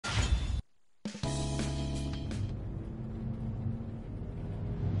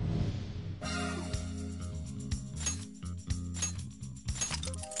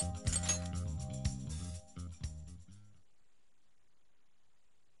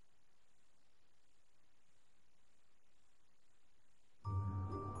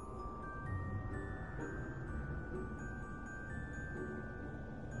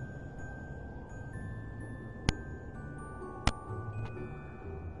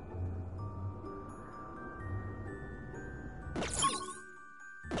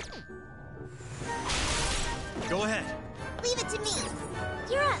Go ahead. Leave it to me.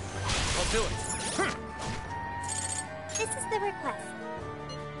 You're up. I'll do it. This is the request.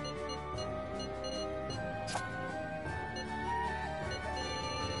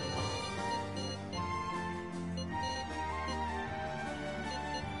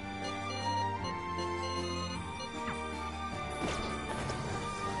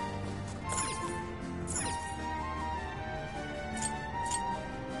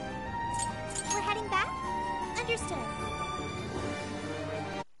 We're heading back? Understood.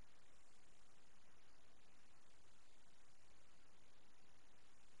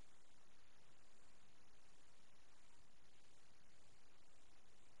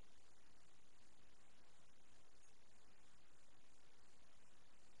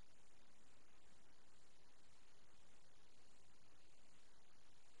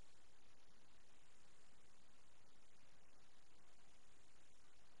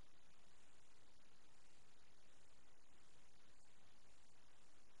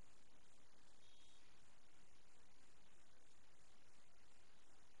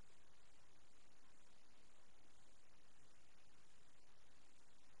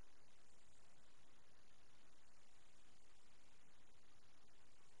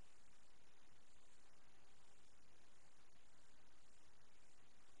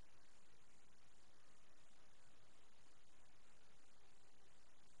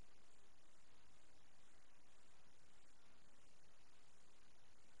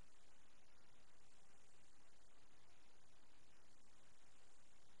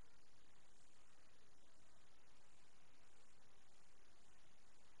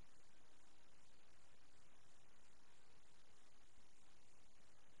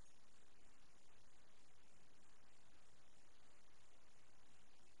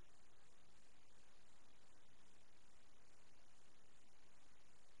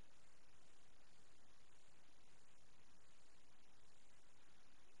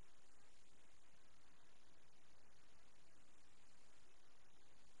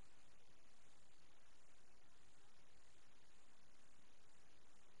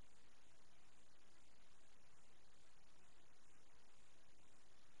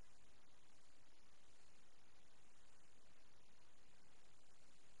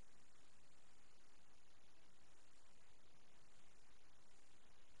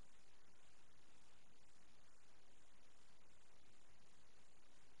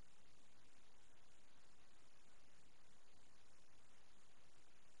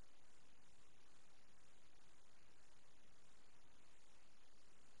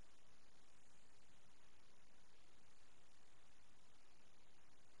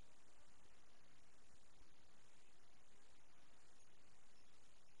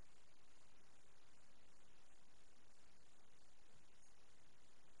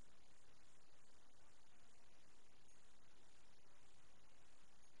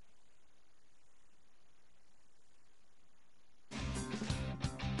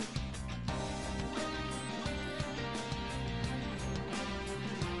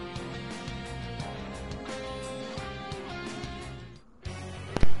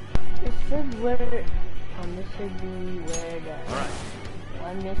 This should be where the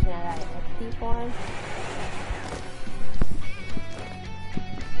one mission I got XP for.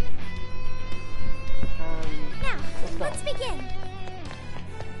 Now, let's begin.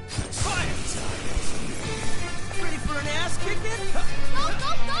 Fire time! Ready for an ass kicking? Go,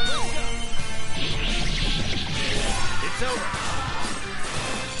 go, go! It's over.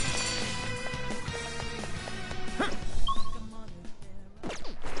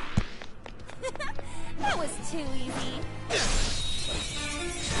 That was too easy.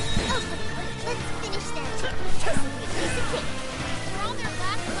 Okay, let's finish that. Piece of cake. We're on their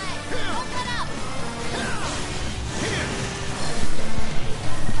last leg. Don't let up.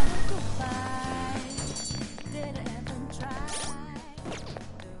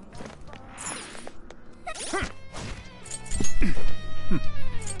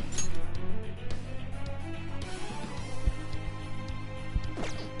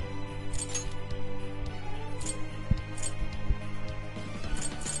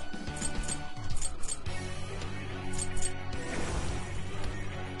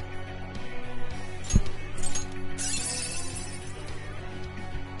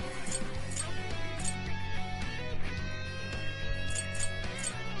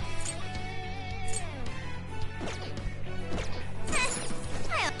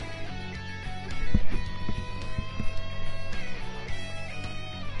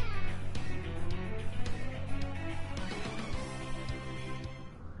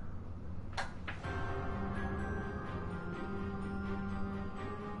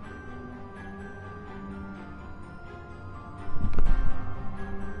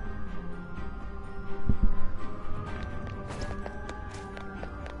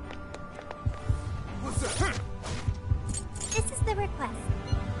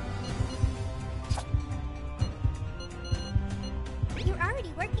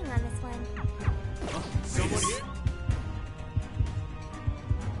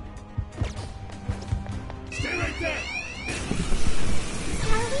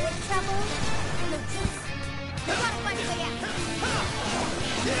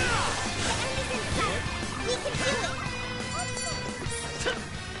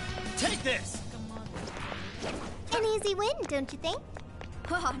 Take this! An easy win, don't you think?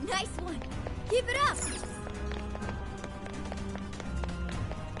 Oh, nice one. Keep it up.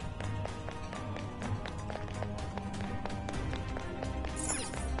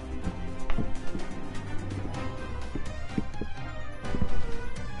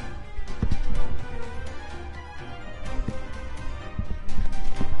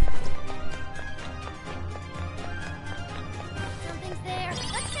 Something's there.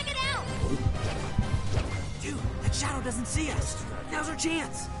 Let's check it out. Dude, that shadow doesn't see us. Now's our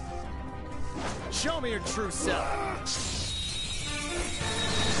chance. Show me your true self.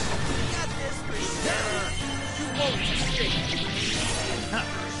 Got this for sure. You won't escape. Huh.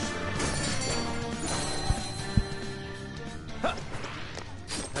 Huh.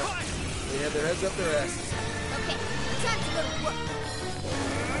 They have their heads up their asses. Okay, time to go to work.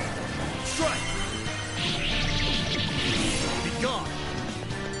 Strike! Be gone!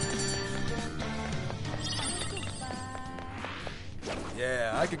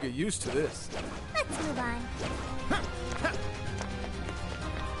 Yeah, I could get used to this. Let's move on.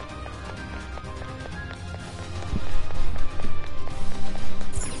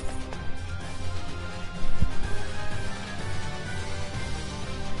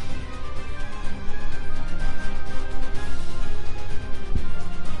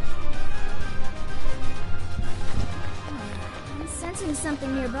 I'm sensing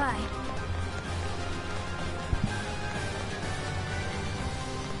something nearby.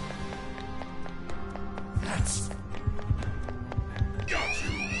 That's... Got you!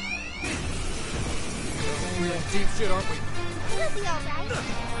 We're in deep shit, aren't we? We'll be alright.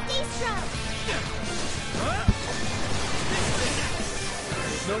 Stay strong.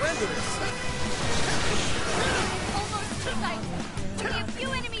 No end to this. Almost too tight. Only a few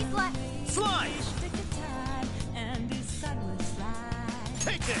enemies left. Slide!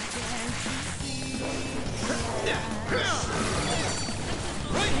 Take this!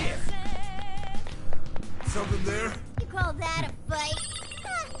 Right here! Something there? You call that a fight?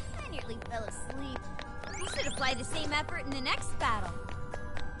 Huh, I nearly fell asleep. We should apply the same effort in the next battle.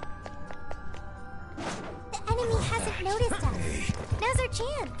 the enemy hasn't noticed us. Now's our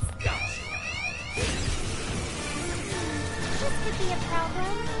chance. This could be a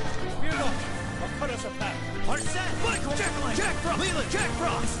problem. Bugle! I'll cut us a path. Our set! Michael! Jack Frost! Leland! Jack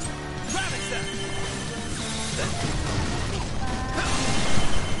Frost! Rabbit set!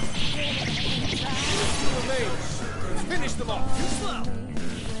 Two remain. Let's finish them off. Too slow!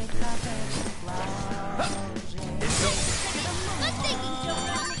 Good thinking,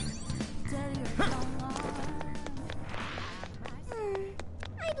 Joker.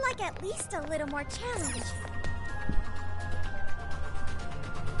 I'd like at least a little more challenge.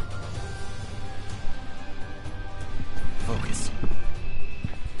 Focus.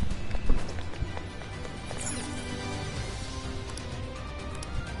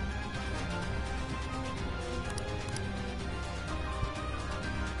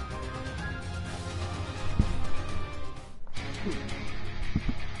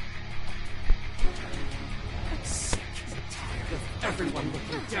 Everyone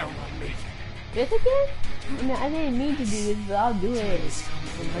looking down on me. This again? I mean, I didn't mean to do this, but I'll do it. This comes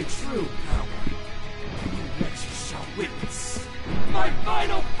from my true power. You wretches shall witness my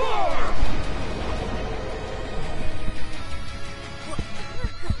final form!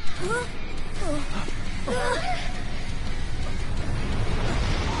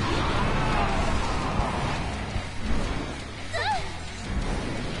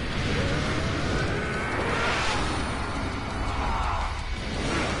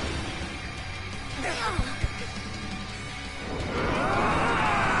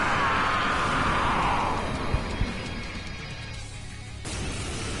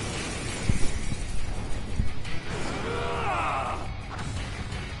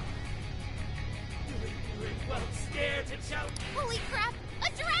 Holy crap! A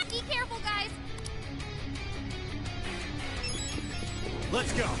giraffe! Be careful, guys!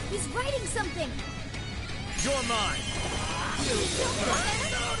 Let's go. He's writing something! You're mine.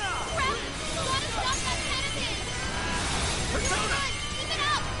 Crap! You gotta stop that pen of his! Persona! Run! Keep it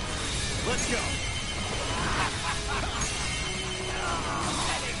up! Let's go.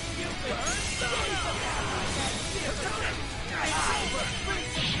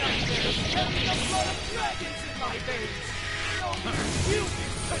 Real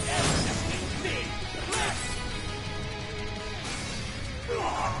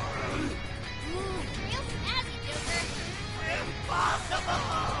snazzy, Joker!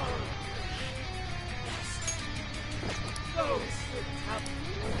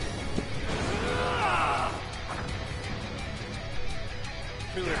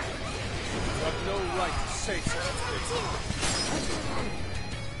 Feel it. no right to say so.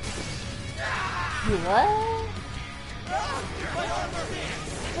 What?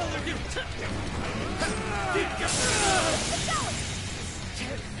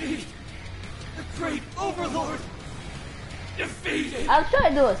 The great overlord defeated. I was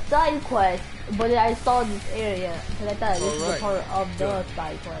trying to do a side quest, but then I saw this area because I thought this was a part of the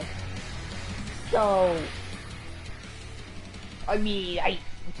side quest. So, I mean, I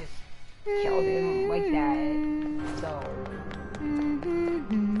just killed him like that. So,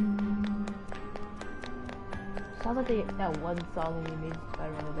 sounds like that one song we made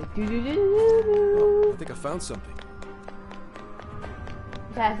Spider-Man like do do do do do. I think I found something.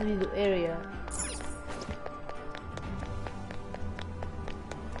 It has to be the area.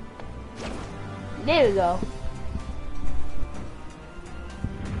 There we go.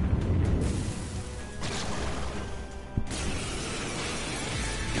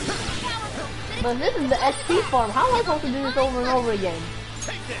 But this is the SP farm. How am I supposed to do this over and over again?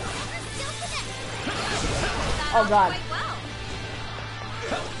 Oh god.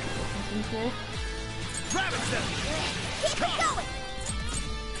 Keep it going!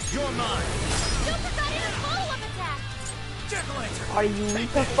 You're mine. Super got in a follow-up attack! Are you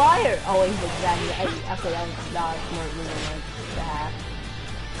weak to fire? Oh wait, exactly. Okay, that was not a smart move on the half.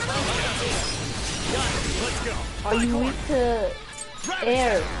 Let's go. Are you weak to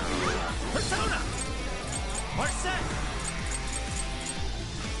air? Persona. Marset.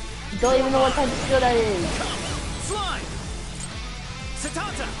 Don't even know what type of skill that is. Slime.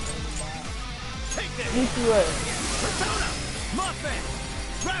 Satanta. Take this. Meteor. Persona. Mothman.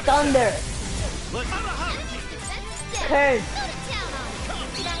 Thunder. Let's Curse. Go to town on it!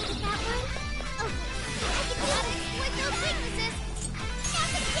 Did I get that one? Okay, I can do it with those weaknesses! Now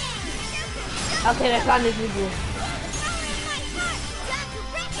the game! Okay, I found this with you. Power in my heart! Time to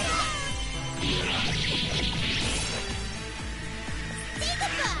wrap it up! Say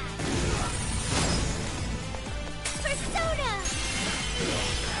goodbye! Persona!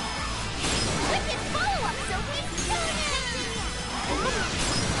 Wicked follow-up, Sophie!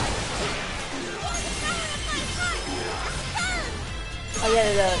 Oh yeah,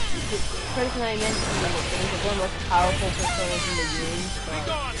 the person I mentioned is one of the most powerful personas in the game, so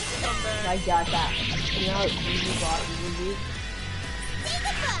I got that. You know how easy boss can be?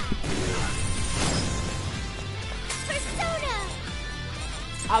 Persona!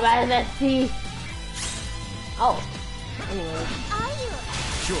 I'm out of ST! Oh, anyway. Are you?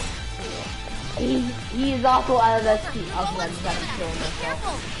 Sure. He is also out of ST. Also, I just have to kill myself.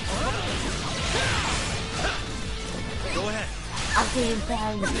 Careful! Go ahead. Actually, it's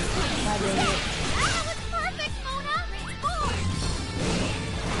bad. That was perfect, Mona! Boom!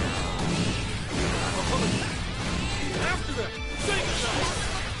 After them. Take it out.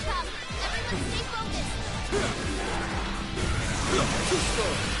 Tough. Everyone stay focused. Too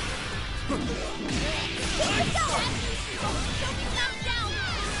slow. Keep it going! Don't be knocked down!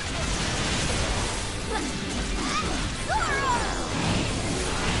 Zoro!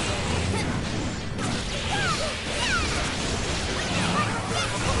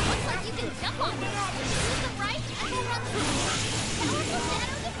 Looks like you can jump on this. Use the right and we'll run through. Powerful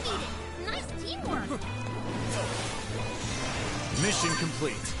Shadow defeated. Nice teamwork. Mission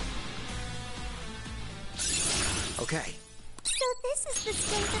complete. Okay. So this is the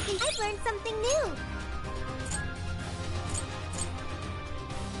strength of the... I've learned something new.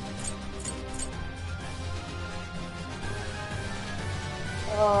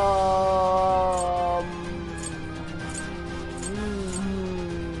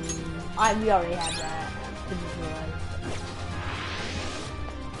 We already have that.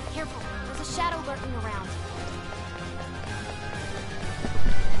 Careful, there's a shadow lurking around.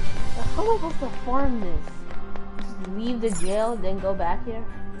 How am I supposed to farm this? Just leave the jail, then go back here?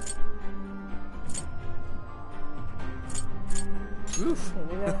 Oof.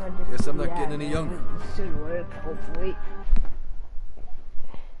 Okay, Guess I'm not getting any younger. This should work, hopefully.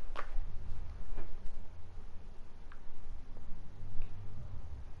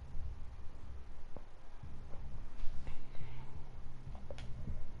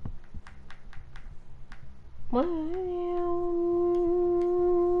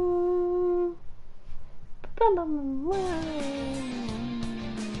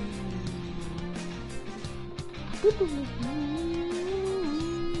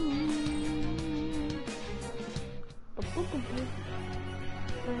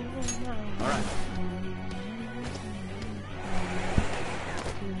 Alright.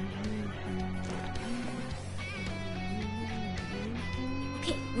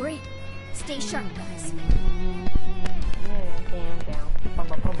 Okay, we're in. Stay sharp, guys.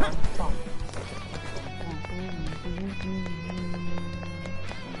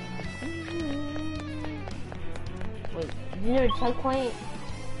 Isn't there a checkpoint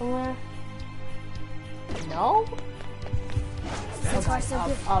somewhere? No? So far, so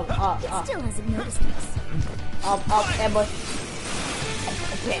good. It still hasn't noticed us. Ambush.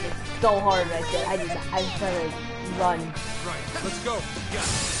 I can't, it's so hard right there. I'm trying to run. Right, let's go. There's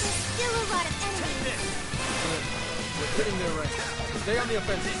still a lot of enemies. We're hitting there right now. Stay on the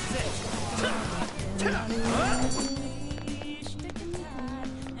offensive.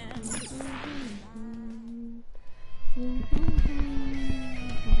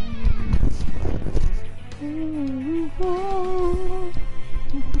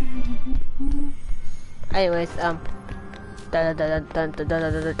 Anyways,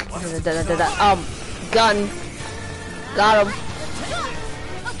 gun. Got him.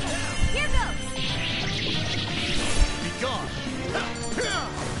 Okay, here goes.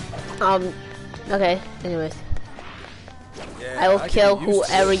 Okay, anyways. I will kill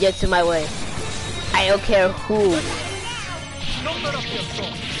whoever gets in my way. I don't care who.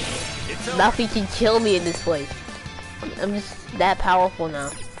 Nothing can kill me in this place. I'm just that powerful now.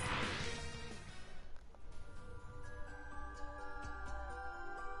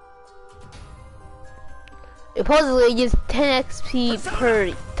 Supposedly it gives 10 XP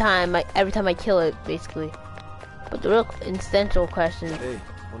per time, every time I kill it, basically. But the real essential question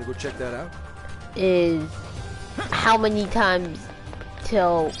wanna go check that out? is how many times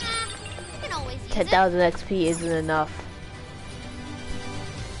till 10,000 XP isn't enough.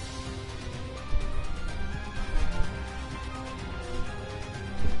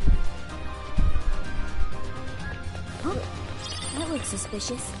 Huh? That looks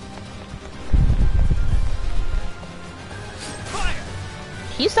suspicious.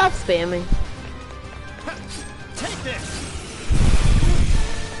 Can you stop spamming? Take this!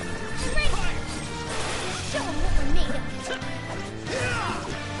 Show them what we're made of.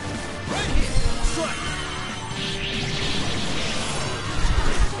 Right here! Strike!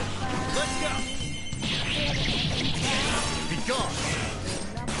 Let's go! Be gone!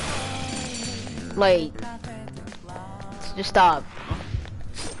 Wait. Just stop.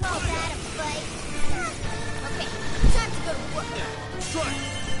 Call that a fight? Okay, time to go to work. Strike!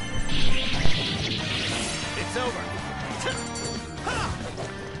 It's over!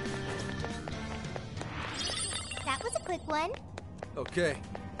 That was a quick one. Okay,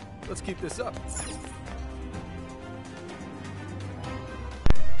 let's keep this up.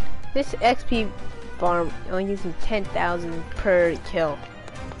 This XP farm only gives me 10,000 per kill.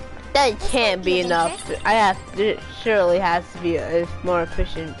 That can't be enough. There surely has to be a more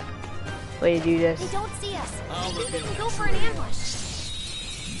efficient way to do They this. don't see us. I think we can go for an ambush.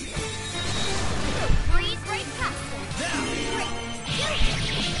 Breeze right past them.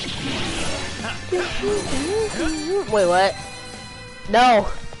 Wait, what? No!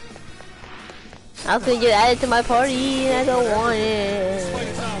 I was gonna get added to my party and I don't want it.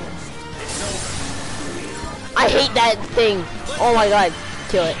 I hate that thing! Oh my god.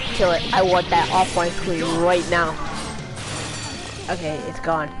 Kill it, kill it. I want that off my screen right now. Okay, it's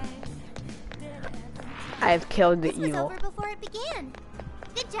gone. I have killed the This was evil. over before it began.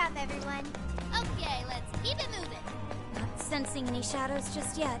 Good job, everyone. Okay, let's keep it moving. Not sensing any shadows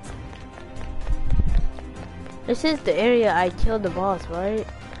just yet. This is the area I killed the boss, right?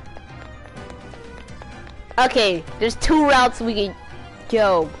 Okay, there's two routes we can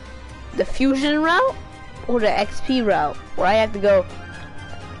go. The fusion route or the XP route, where I have to go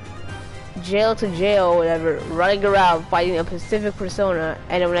jail to jail or whatever, running around fighting a specific persona,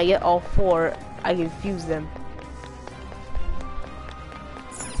 and then when I get all four, I can fuse them.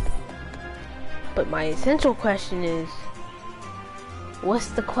 But my essential question is, what's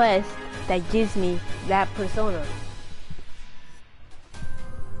the quest that gives me that persona?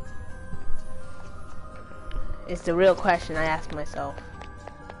 It's the real question I ask myself.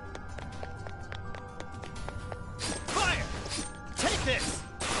 Fire! Take this!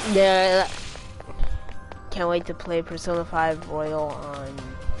 Yeah, can't wait to play Persona 5 Royal on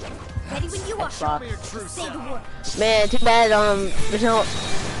Ready when you are. Xbox. Say the word. Man, too bad there's no.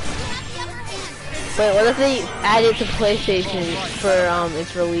 Wait, what if they add it to PlayStation for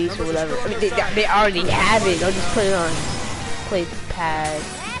its release or whatever? I mean, they already have it. They'll just put it on Play Pass.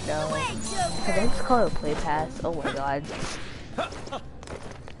 No, can I just call it a Play Pass? Oh my god.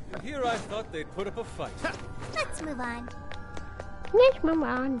 Here I thought they'd put up a fight. Let's move on. Let's move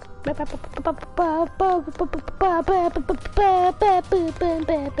on.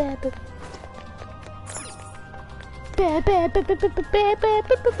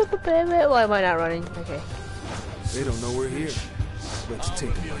 Why am I not running? Okay. They don't know we're here. Let's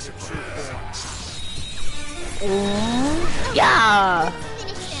take them by surprise. Yeah.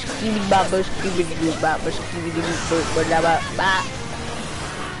 Finish skibidi baba, skibidi doo baba, skibidi doo baba, baba.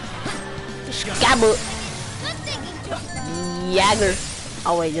 Scabba. Jagger.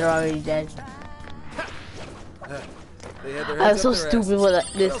 Oh wait, they're already dead. I was so stupid when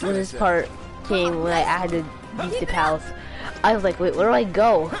this part came when I had to beat the palace. I was like, wait, where do I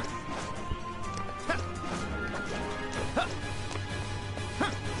go?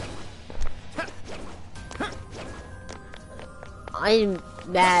 I'm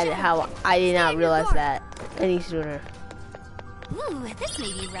mad how I did not realize that any sooner. Ooh, this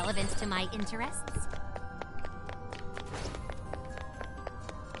may be relevant to my interests.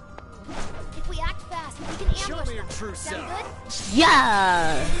 If we act fast, we can ambush Show me your them. true Sound self. good?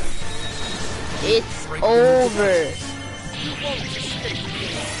 Yeah! It's over.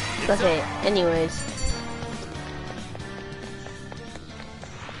 Okay, anyways.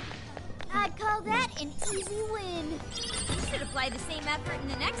 I'd call that an easy win. You should apply the same effort in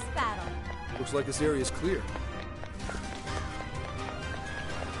the next battle. Looks like this area is clear.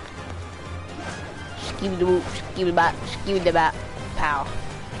 Skibidi bop, pow.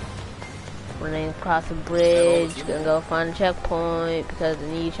 Running across the bridge, gonna go find a checkpoint because I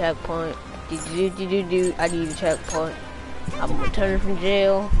need a checkpoint. I need a checkpoint. I'm returning from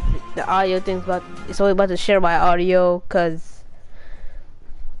jail. The audio thing's it's only about to share my audio because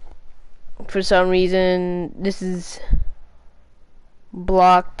for some reason this is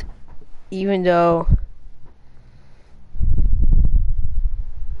blocked, even though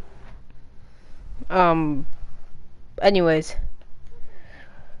anyways.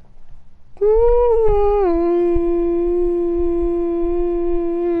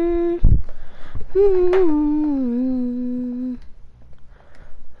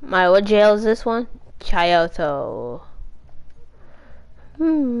 What jail is this one? Kyoto.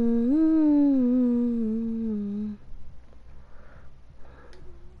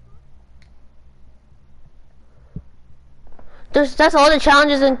 That's all the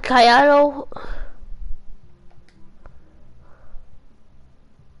challenges in Kyoto?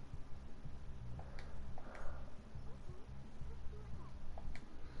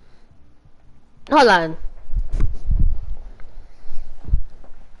 Hold on.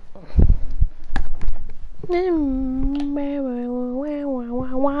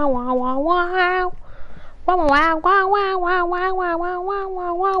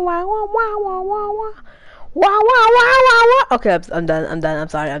 Okay, I'm done. I'm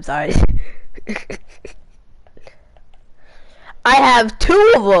sorry. I have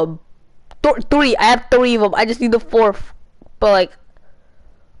 2 of them. 3. I have 3 of them. I just need the 4th. But like,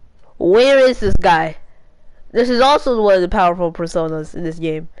 where is this guy? This is also one of the powerful personas in this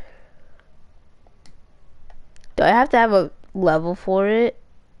game. Do I have to have a level for it?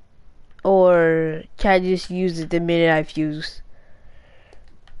 Or can I just use it the minute I fuse?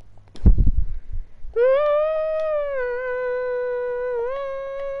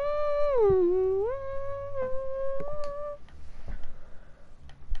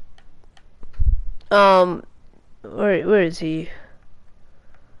 Where is he?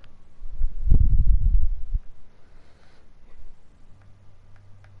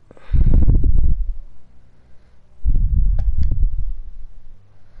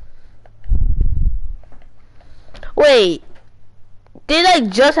 Wait, did I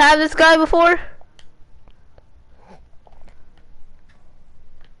just have this guy before?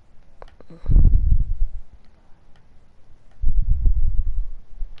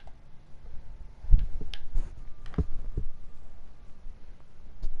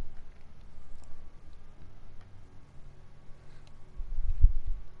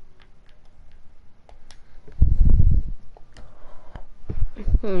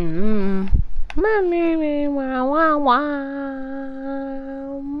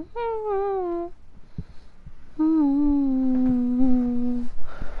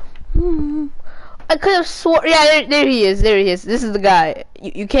 I could have swore. Yeah, there he is. There he is. This is the guy.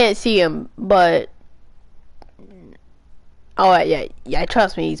 You can't see him, but oh yeah.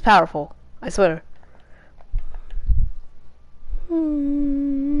 Trust me, he's powerful. I swear.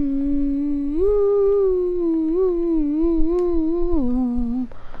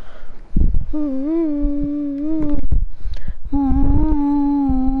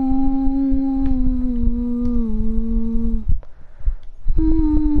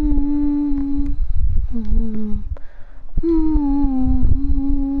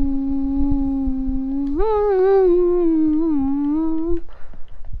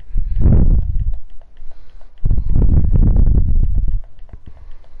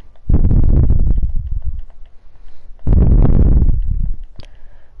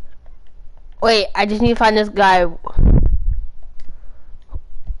 Wait, I just need to find this guy.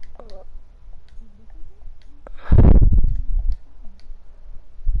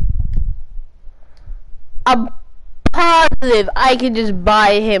 positive I can just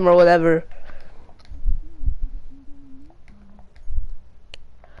buy him or whatever.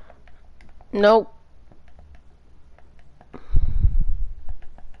 Nope.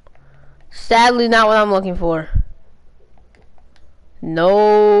 Sadly, not what I'm looking for. No.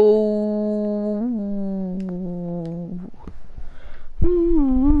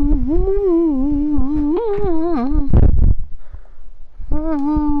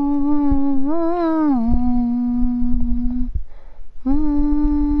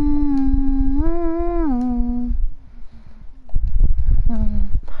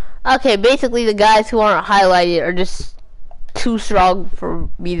 Okay, basically the guys who aren't highlighted are just too strong for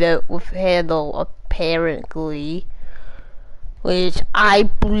me to handle, apparently. Which I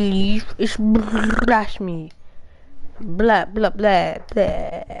believe is blasphemy. Blah, blah, blah,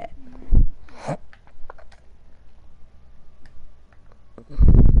 blah.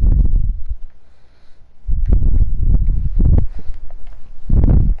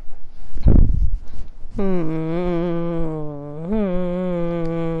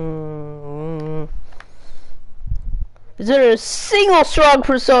 Is there a single strong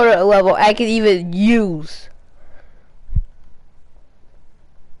persona level I can even use?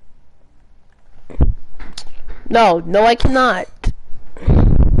 No, I cannot.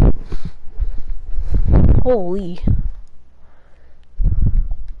 Holy.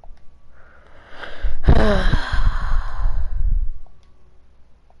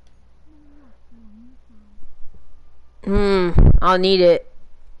 I'll need it.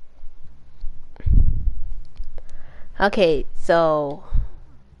 Okay, so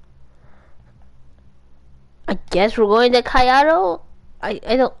I guess we're going to Kyoto. I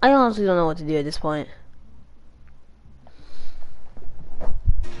honestly don't know what to do at this point.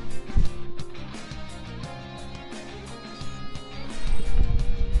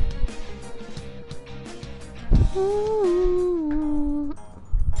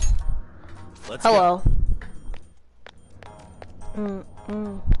 Let's Hello.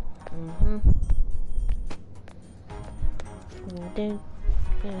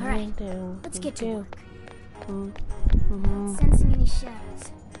 Alright, let's get to work. Not sensing any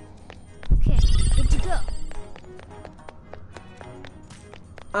shadows. Okay, good to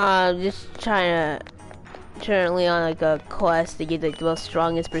go. Just trying to currently on like a quest to get like the most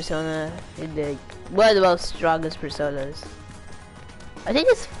strongest persona in the one of the most strongest personas. I think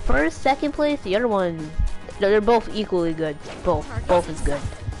it's first, second place. The other one, no, they're both equally good. Both is good.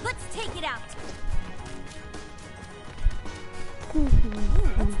 Let's take it out.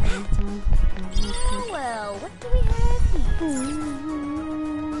 Well, what do we have here?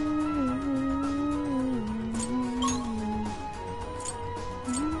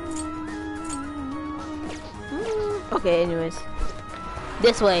 Okay, anyways,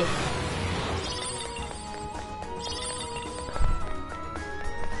 this way.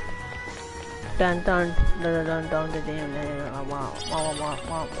 Dun dun dun dun dun dun dun.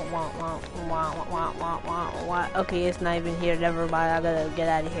 Okay, it's not even here. Never mind. I gotta get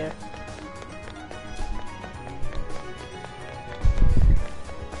out of here.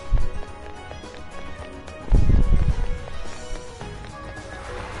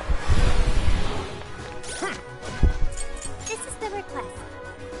 This is the request.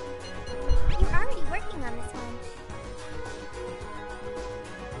 You're already working on this one.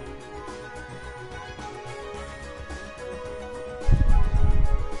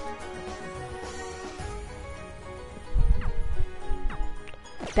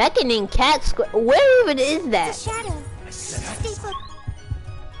 Beckoning cat square. Where even is that? It's a shadow. Stay put.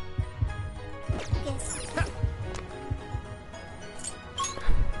 Yes.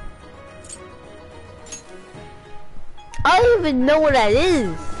 I don't even know what that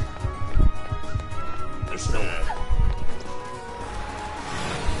is.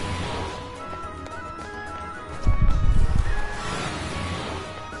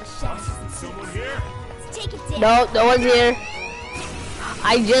 Someone here? Take it down. No, no one's here.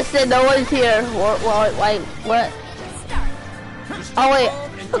 I just said no one's here. What? Oh wait.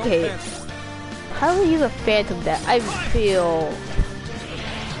 Okay. How do we use a phantom dash? I feel.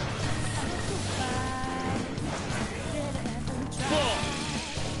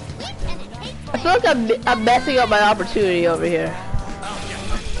 I feel like I'm messing up my opportunity over here.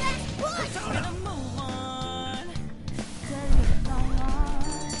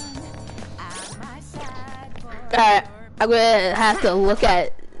 Alright, I'm gonna have to look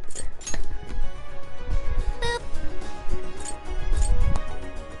at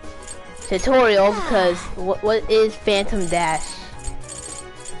tutorial because what is Phantom Dash?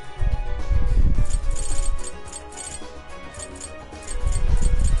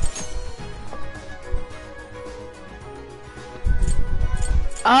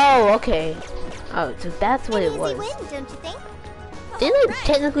 Oh, okay. Oh, so that's what it Easy was. win, don't you think? Didn't I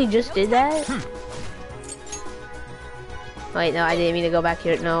technically just did that? Wait, no, I didn't mean to go back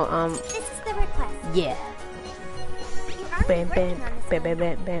here. No, This is the request. yeah. You're already Bam, bam, working on this bam, one.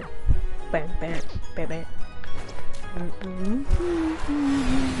 bam, bam, bam, bam, bam, bam, bam.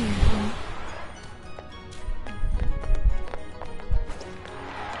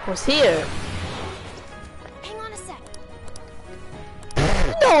 What's here? Hang on a sec.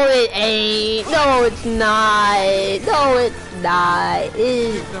 No, it ain't. No, it's not. No, it's not.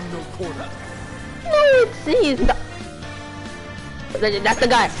 Give them no quarter. No, he's not. That's the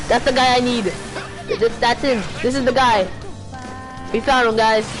guy. That's the guy I need. That's him. This is the guy. We found him,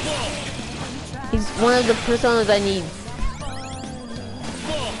 guys. He's one of the personas I need.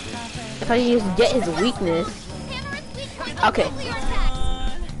 If I can just get his weakness. Hammer its weak point. Okay. Nuclear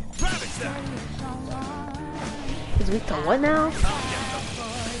attacks. Ravage them. He's weak to what now?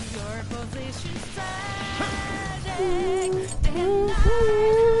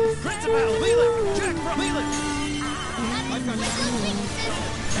 Principal, Leland. Jack from Leland. I've got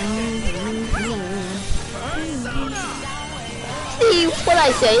Persona. See, what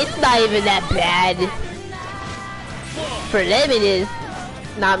I say, it's not even that bad. For them it is.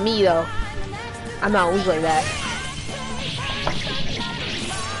 Not me though. I'm not weak like that.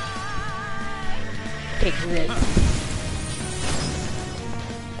 Take this.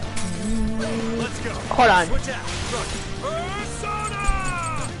 Let's go. Hold on. Switch out. Persona.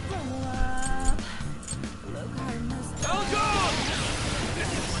 Elgon. This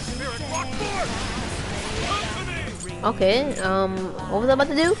is my spirit rock board. Come to me. Okay, what was I about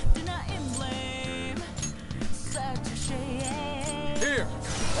to do? Here.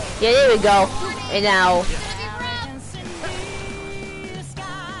 Yeah, there we go. And now,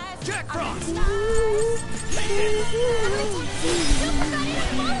 Jack Frost.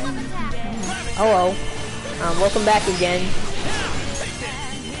 hello. Welcome back again.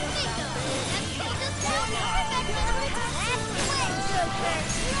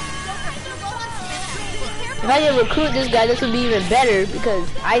 If I can recruit this guy, this would be even better because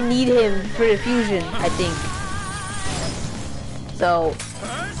I need him for the fusion, I think. So,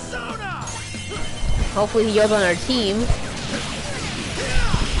 Persona. hopefully he goes on our team.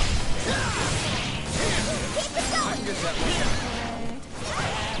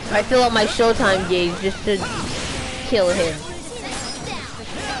 I fill up my Showtime gauge just to kill him.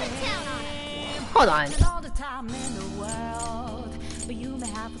 Hold on. All the time in the world, but you may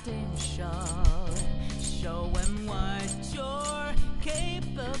have potential. Show 'em what you're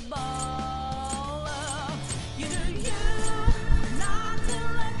capable of. You do you, not to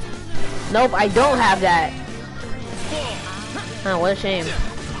let you lose. Nope, I don't have that. Oh, what a shame.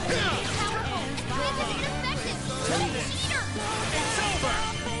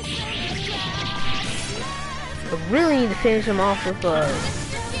 I really need to finish him off with a...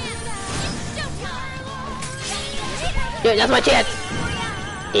 Yo, that's my chance!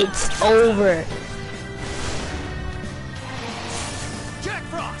 It's over. Jack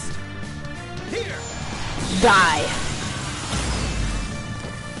Frost. Here. Die.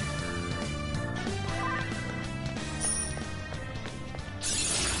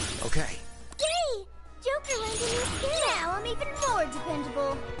 Okay. Yay! Joker learned a new skill. Now I'm even more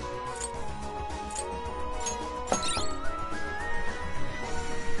dependable.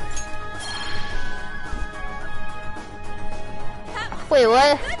 Wait,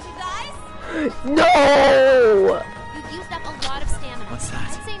 what? Good, you guys. No! You've used up a lot of stamina. What's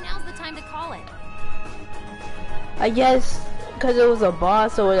that? I'd say now's the time to call it. I guess because it was a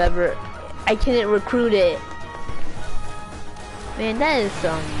boss or whatever, I couldn't recruit it. Man, that is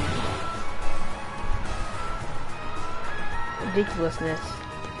some ridiculousness.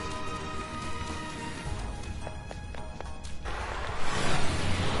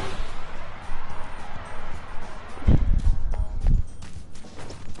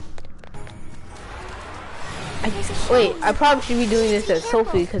 Wait, I probably should be doing this as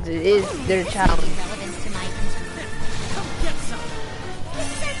Sophie because it is their challenge. Relevance to my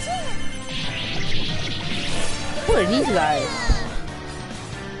Who are these guys?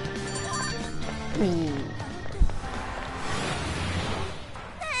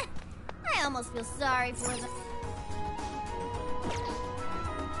 I almost feel sorry for them.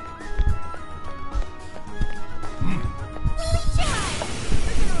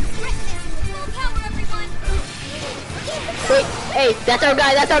 Wait, hey, that's our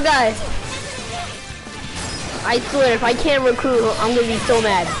guy, that's our guy! I swear, if I can't recruit, I'm gonna be so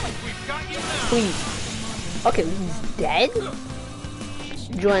mad. Please. Okay, he's dead?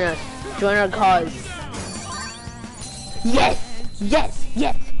 Join us. Join our cause. Yes! Yes,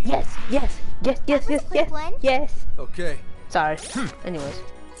 yes, yes, yes, yes, yes, yes, quick yes, one. yes. Okay. Sorry. Anyways.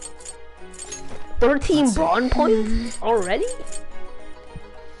 13 brawn points already?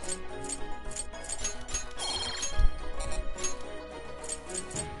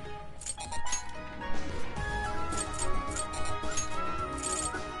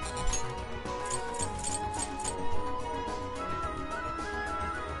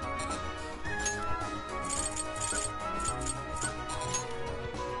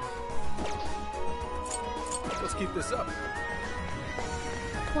 Let's keep this up.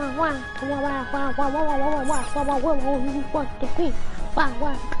 Welcome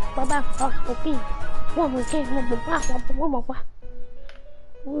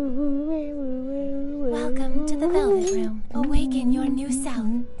to the Velvet Room. Awaken your new self.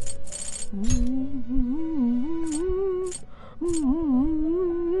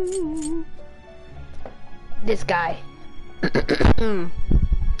 This guy.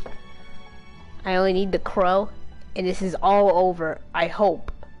 I only need the crow, and this is all over, I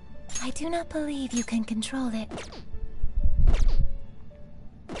hope. I do not believe you can control it.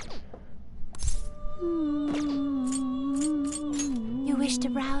 You wish to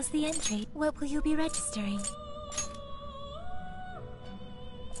browse the entry. What will you be registering?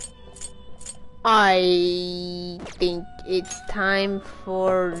 I think it's time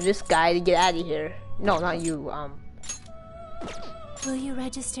for this guy to get out of here. No, not you, Will you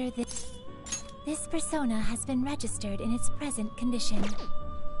register this? This persona has been registered in its present condition.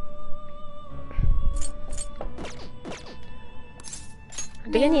 I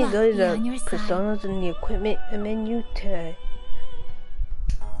think I need to go to the personas and the equipment menu to...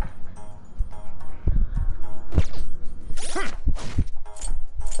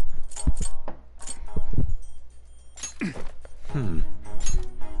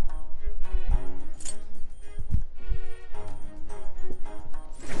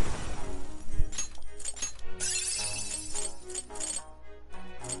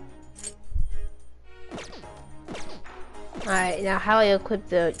 Alright, now how I equip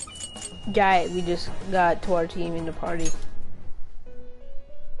the giant we just got to our team in the party.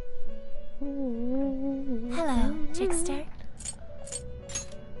 Hello, Trickster.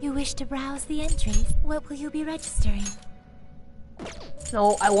 You wish to browse the entries. What will you be registering?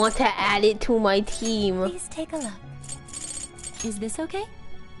 No, I want to add it to my team. Please take a look. Is this okay?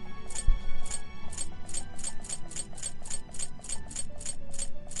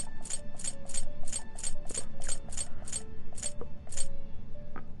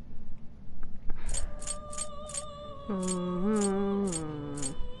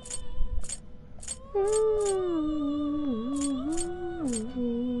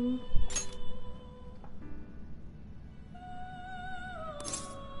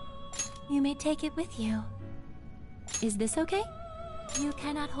 You may take it with you. Is this okay? You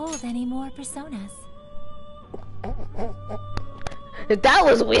cannot hold any more personas. That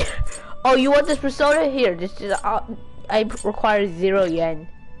was weird. Oh, you want this persona? Here, this is. I require 0 yen.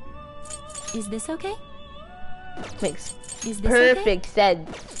 Is this okay? Makes Is this perfect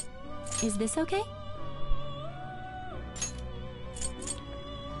sense. okay? Is this okay?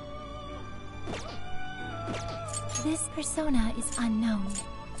 This persona is unknown.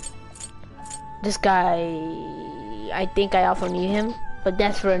 This guy, I think I also need him, but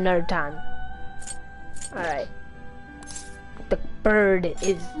that's for another time. Alright. The bird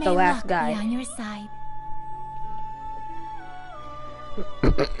is May the last luck guy. be on your side.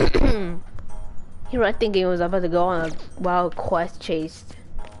 You know, I think he was about to go on a wild quest chase.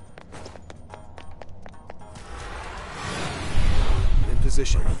 In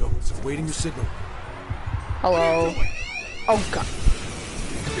position, folks. Awaiting your signal. Hello. Oh god.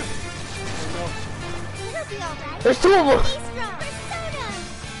 It'll be alright. There's 2 of them. Stay strong. Persona!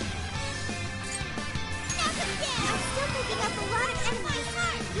 Knock him down! I'm still picking up a lot of enemies.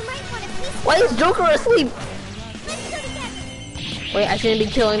 You might want to piece Why is Joker asleep? Let's go together. Wait, I shouldn't be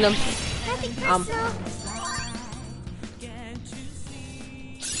killing them. Nothing personal.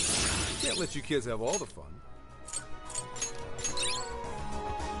 Can't let you kids have all the fun.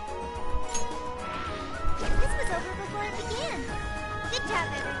 This was over before it began. Good job,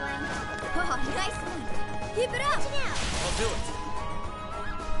 everyone. Oh, nice one. Keep it up. Watch it out. I'll do it.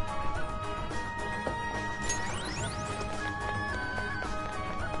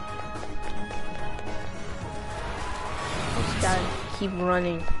 Just gotta keep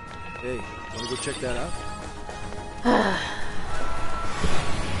running. Hey, wanna go check that out?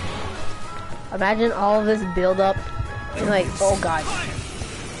 Imagine all of this build up and like, oh god.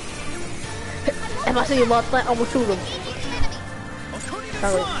 If I see a lot that, I will shoot him.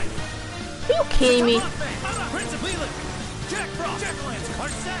 Are you kidding me? Prince of Leland, Jack Frost, Jack-o'-lantern,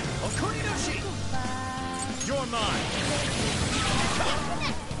 heart set, Okuninoshi. You're mine.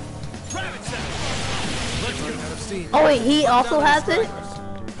 Rabbit set. Let's go. I've seen. Oh wait, he also has it?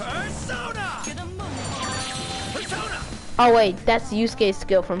 Persona! Persona! Oh wait, that's Yusuke's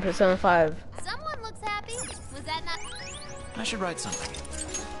skill from Persona 5. Someone looks happy. Was that not? I should write something.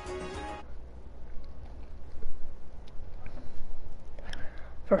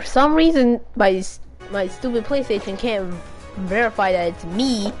 For some reason, my stupid PlayStation can't verify that it's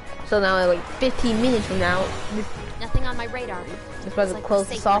me. So now, like 15 minutes from now, Nothing on my radar. it's about to Like close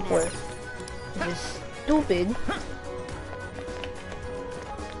we're the safe for now. software. Which is stupid.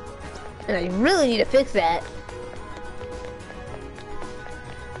 And I really need to fix that.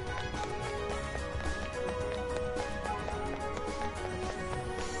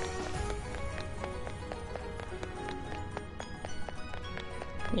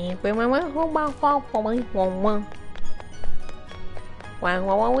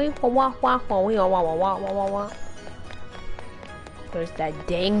 There's that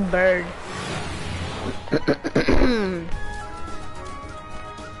dang bird. It's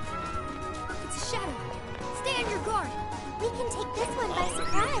a shadow. Stay on your guard. We can take this one by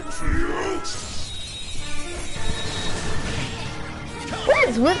surprise. What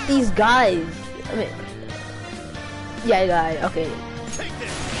is with these guys? I mean, yeah, guys. Okay. I'm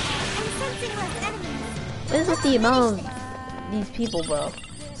sensing less enemies. What is with the amount of these people, bro?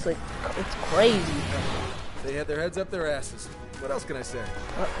 It's like, it's crazy. They had their heads up their asses. What else can I say?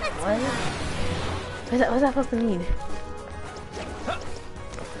 What? What's that supposed to mean?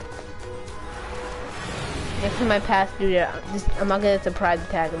 Next time I pass through there, I'm not gonna surprise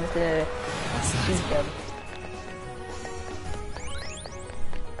attack. I'm just gonna shoot them.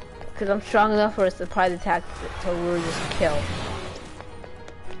 Cause I'm strong enough for a surprise attack to literally just kill.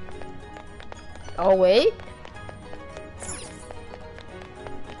 Oh wait.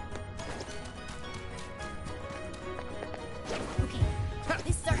 This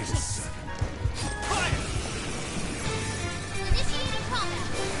is our chance. Initiating combat.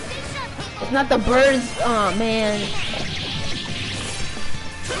 Stay sharp, people. It's not the birds. Oh man.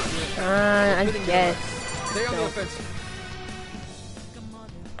 I guess. Stay on the offensive.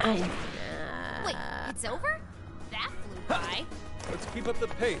 Wait, it's over? That flew by. Let's keep up the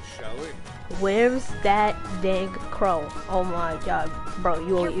pace, shall we? Where's that dang crow? Oh my god, bro,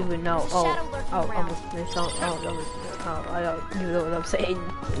 you won't even know. There's a shadow lurking around. I don't even know what I'm saying.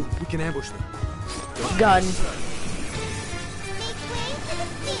 We can ambush them. Gun. Make way for the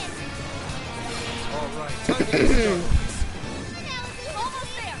theater. All right, time to get started.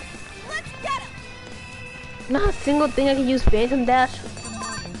 Almost there. Let's get him. Not a single thing I can use Phantom Dash.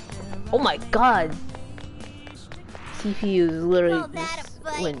 Oh my god. CPU is literally just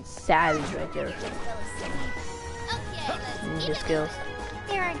went savage right there. Okay, let's Ninja keep it skills.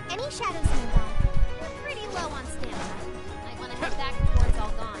 There aren't any shadows nearby. We're pretty low on stamina. Might want to head back before it's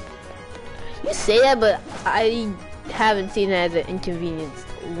all gone. You say that, but I haven't seen it as an inconvenience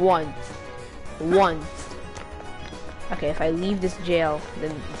once. Okay, if I leave this jail,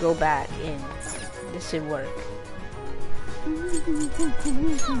 then go back in. This should work.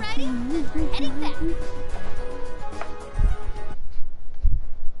 Alrighty, we're heading back.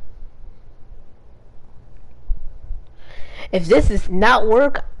 If this does not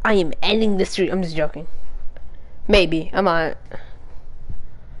work, I am ending the stream. I'm just joking. Maybe. I'm not.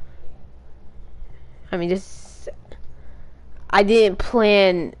 I mean, this. I didn't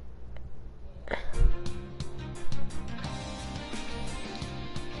plan.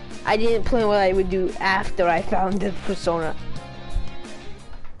 I didn't plan what I would do after I found the persona.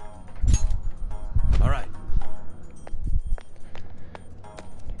 All right.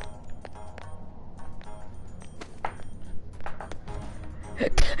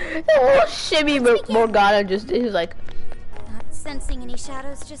 Oh, shimmy, Morgana just did. He was like, Not sensing any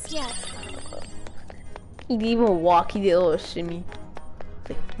shadows just yet. he didn't even walk. He did a little shimmy.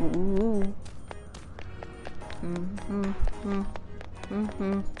 It's like, ooh.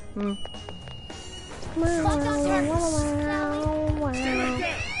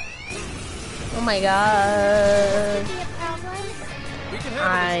 Oh my god. Be a problem? We can handle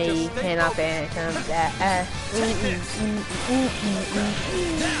I this. Just stay cannot focused. phantom that.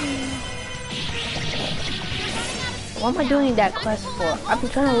 What am I doing that quest for? I've been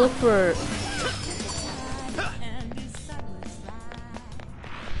trying to look for.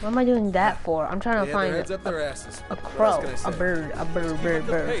 What am I doing that for? I'm trying They to had their find heads up their asses. a What else crow, can I a say? bird, a bird, bird,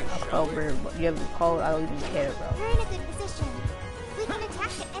 bird, a crow, bird. You have a crow? I don't even care, bro. We're in a good position. We can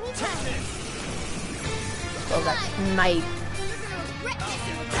attack at any time. Oh, that knife. We're gonna rip this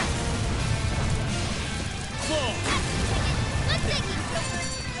in the Claw. Let's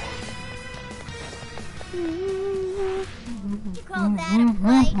You call that a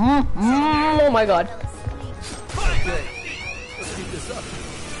fight? Oh my god. Okay, let's keep this up.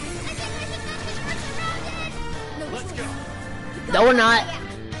 Let's go. No, we're not.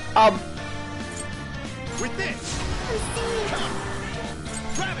 With this.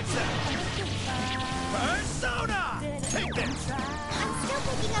 Ravage them. Persona. Take this. I'm still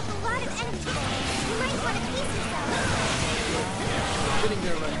picking up a lot of enemies. You might want to piece yourself. Getting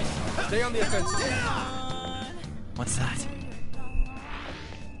there, Lex. Stay on the offensive. What's that?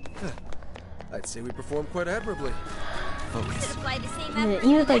 I'd say we performed quite admirably. Focus. Apply the same Yeah, effort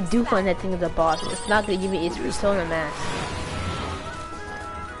even if I next do time. find that thing as a boss, it's not gonna give me its persona mask.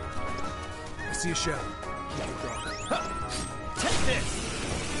 I see a shadow. Keep it going. Take this.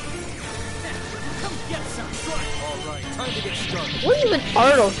 Come get some. All right, time to get started. What even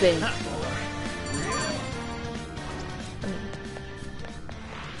are those things?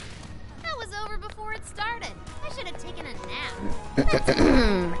 That was over before it started. I should have taken a nap.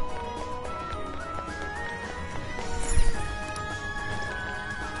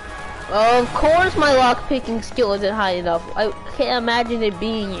 Of course my lock-picking skill isn't high enough. I can't imagine it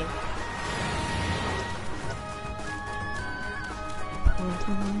being it.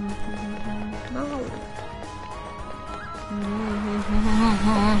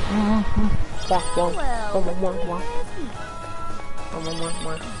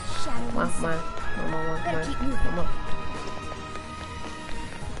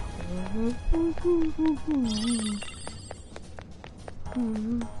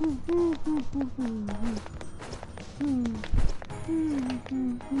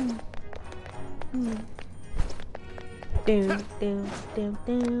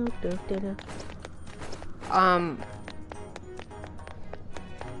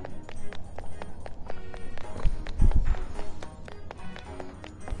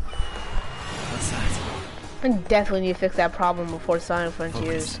 What's that? I definitely need to fix that problem before Sonic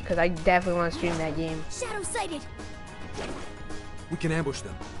Frontiers, because I definitely want to stream that game. Shadow sighted. We can ambush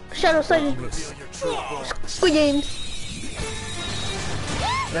them. Shadow Sighted, Miss. Squid Games.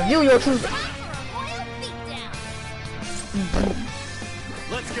 Review your truth. Royal beatdown.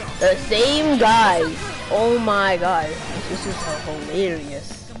 Let's go. The same guys. Oh my god, this is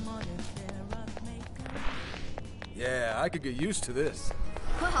hilarious. Yeah, I could get used to this.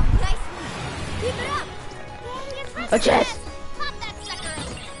 Oh, nice move. Keep it up. Yay, impressive. A chest. Pop that sucker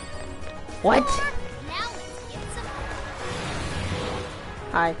open. What? Now let's get some.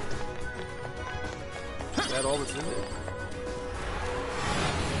 Hi. Is that all that's in there?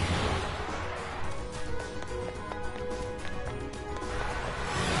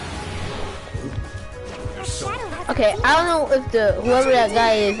 Okay, I don't know if whoever that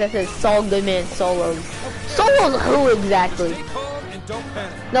guy is that says Saul Goodman Solos. Solos who exactly? Stay calm and don't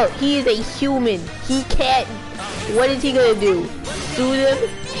panic. No, he is a human. He can't. What is he gonna do? Sue them?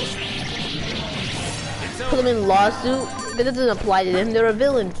 Put them in lawsuit? That doesn't apply to them. They're a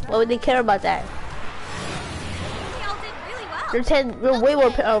villain. Why would they care about that? We all did really well. They're way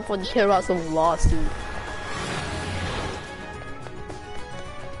more powerful to care about some lawsuit.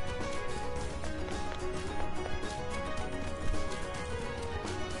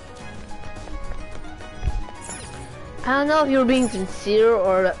 I don't know if you were being sincere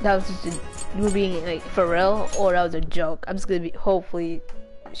or that was just you were being like for real or that was a joke. I'm just gonna be hopefully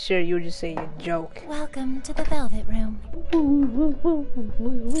sure you were just saying a joke. Welcome to the Velvet Room.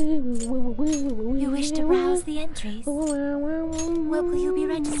 You wish to browse the entries. What will you be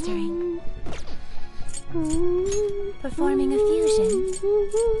registering? Performing a fusion.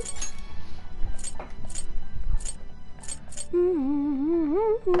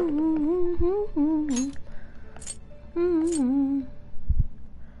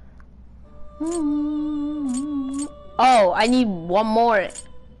 Oh, I need one more.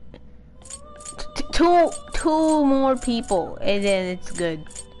 Two more people, and then it's good.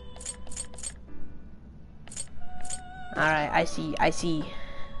 All right, I see.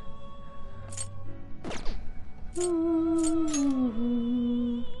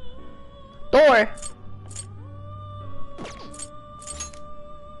 Door.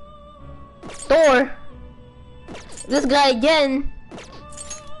 This guy again.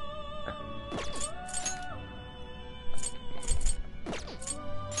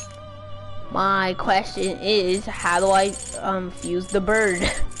 My question is, how do I fuse the bird?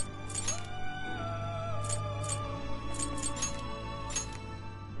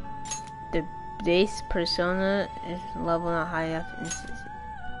 The base persona is level not high enough.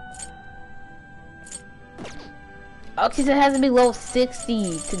 Okay, so it has to be level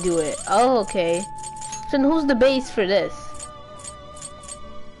 60 to do it. Oh, okay. So then who's the base for this?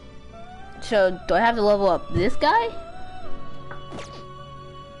 So, do I have to level up this guy?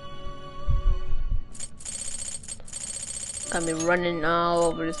 Got me running all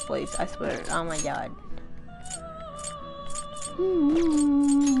over this place, I swear. Oh my god.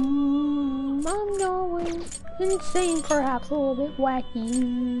 I'm going insane, perhaps a little bit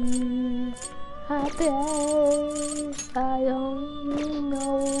wacky. I bet I don't even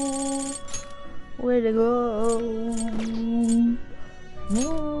know where to go.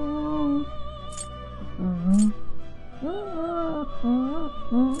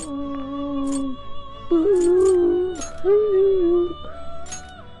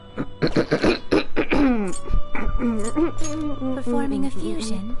 Performing a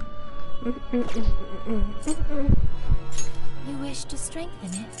fusion. You wish to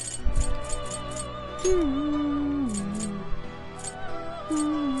strengthen it.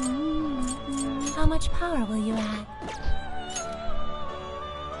 How much power will you add?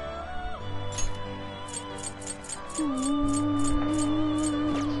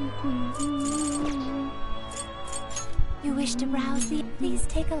 You wish to browse the... Please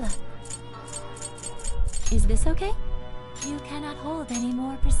take a look. Is this okay? You cannot hold any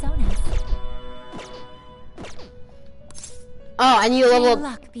more personas. Oh, I need to level up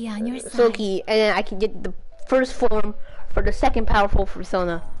Luck be on your side. Soki, and then I can get the first form for the second powerful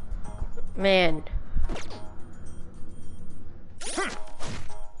persona. Man.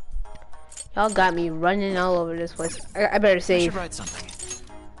 Y'all got me running all over this place. I better I save. should write something.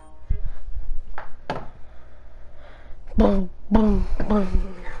 Boom, boom, boom,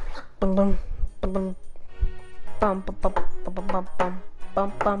 boom, boom, boom, bum, bum, bum, bum, bum, bum,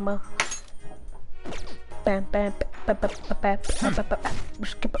 bum, bum, bum. Bam, bam, bam, bam, bam,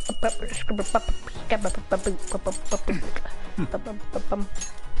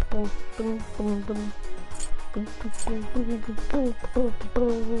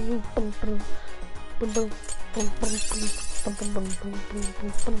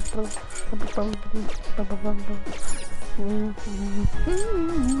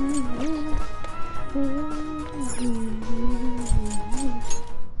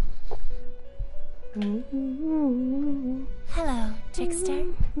 Hello, trickster.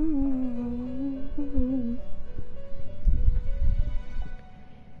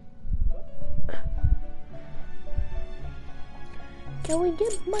 Can we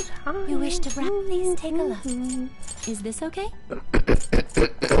get much higher? You wish to browse? Please take a look. Is this okay?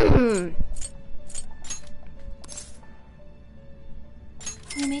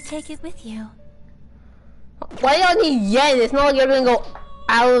 You may take it with you. Why y'all need yen? It's not like you're gonna go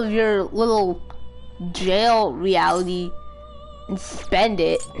out of your little jail reality and spend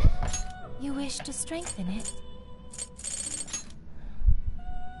it. You wish to strengthen it.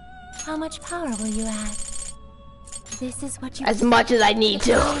 How much power will you add? This is what you... As much as I need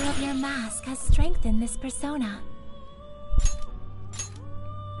The to. power of your mask has strengthened this persona.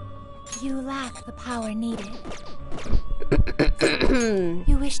 You lack the power needed.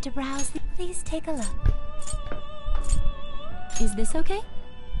 You wish to browse? Please take a look. Is this okay?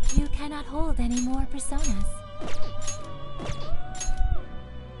 You cannot hold any more personas.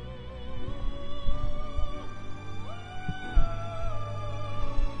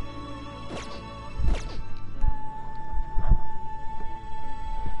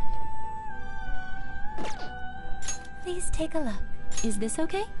 Please take a look. Is this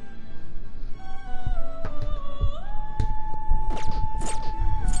okay?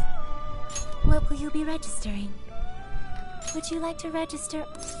 What will you be registering? Would you like to register?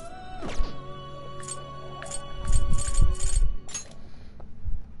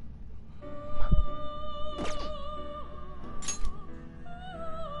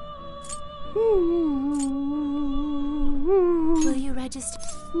 Will you register?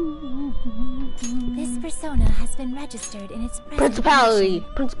 This persona has been registered in its present Principality,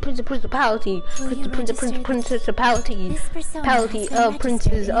 condition. principality, Will you register principality, This persona pality has been of registered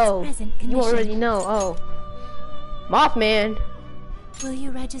princes. in its Oh, present you condition. already know. Oh, Mothman. Will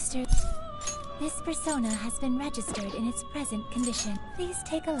you register? This persona has been registered in its present condition. Please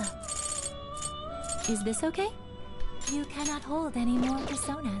take a look. Is this okay? You cannot hold any more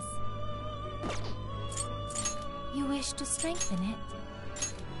personas. You wish to strengthen it.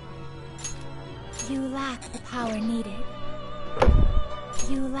 You lack the power needed.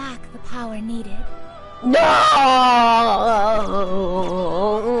 You lack the power needed. No!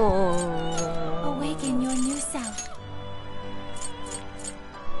 Awaken your new self.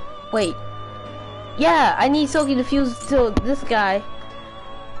 Wait. Yeah, I need Soki to fuse to this guy.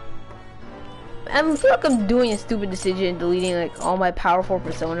 I feel like I'm doing a stupid decision, deleting like all my powerful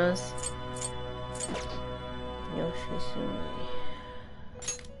personas. Yoshitsume.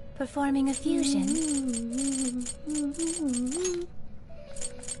 Performing a fusion.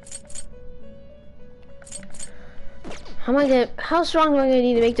 How strong am I gonna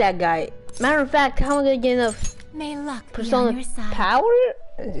need to make that guy? Matter of fact, how am I gonna get enough May luck be on persona your side. power?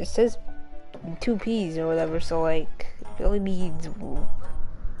 It says 2 P's or whatever, so like, it only means,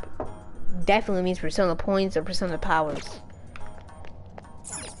 definitely means persona points or persona powers.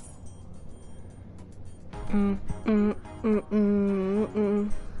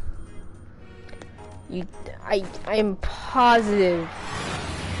 I am positive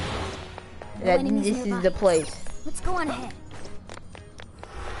that this is the place. Let's go on ahead.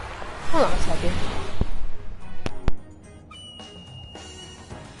 Hold on a second.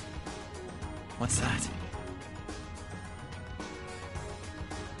 What's that?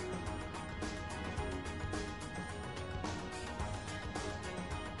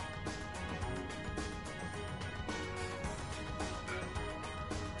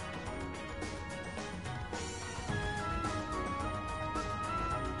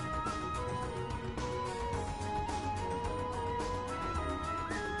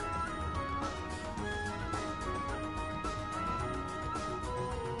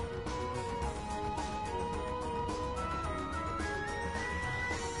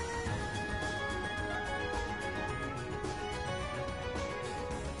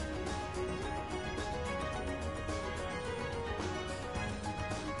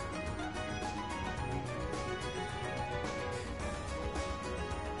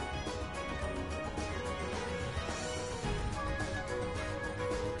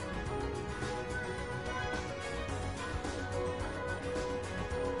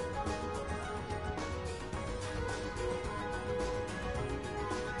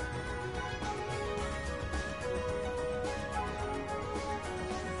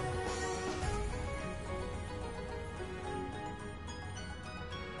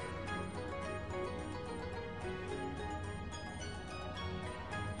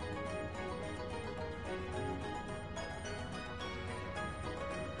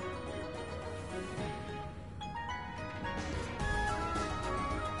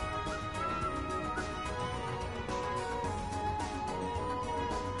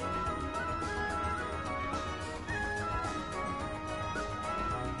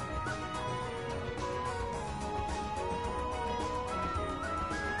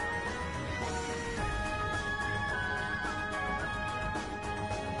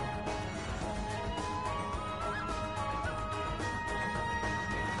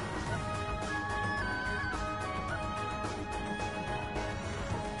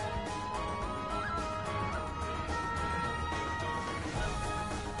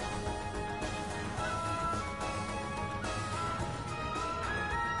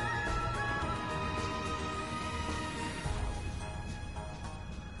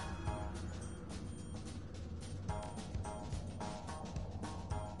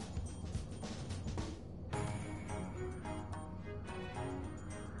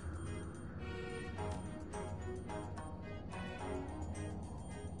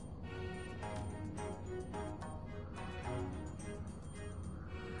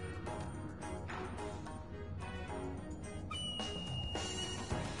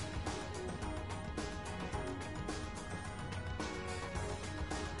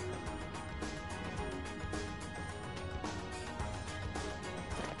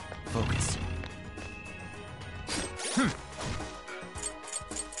 Focus.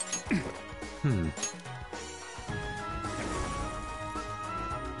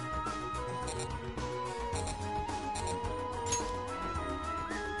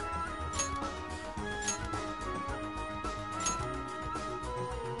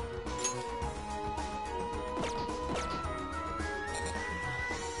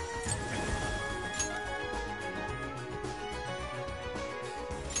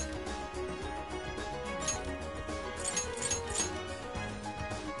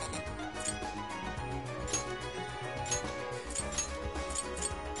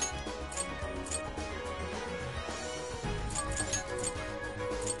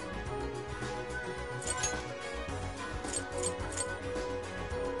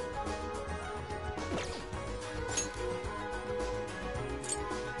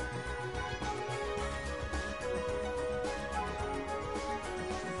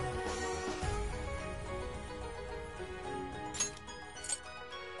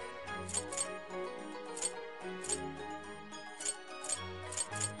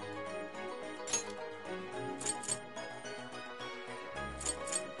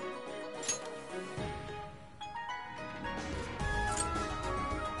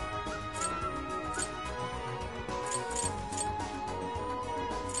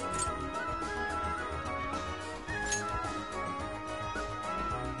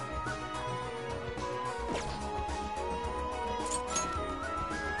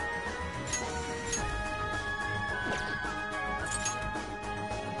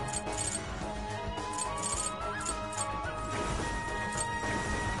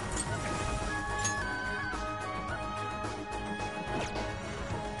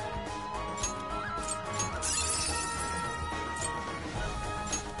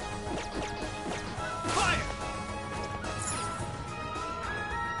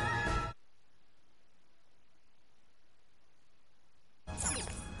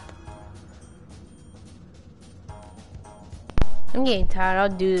 I'm getting tired. I'll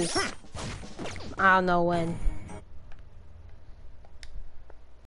do this. I don't know when.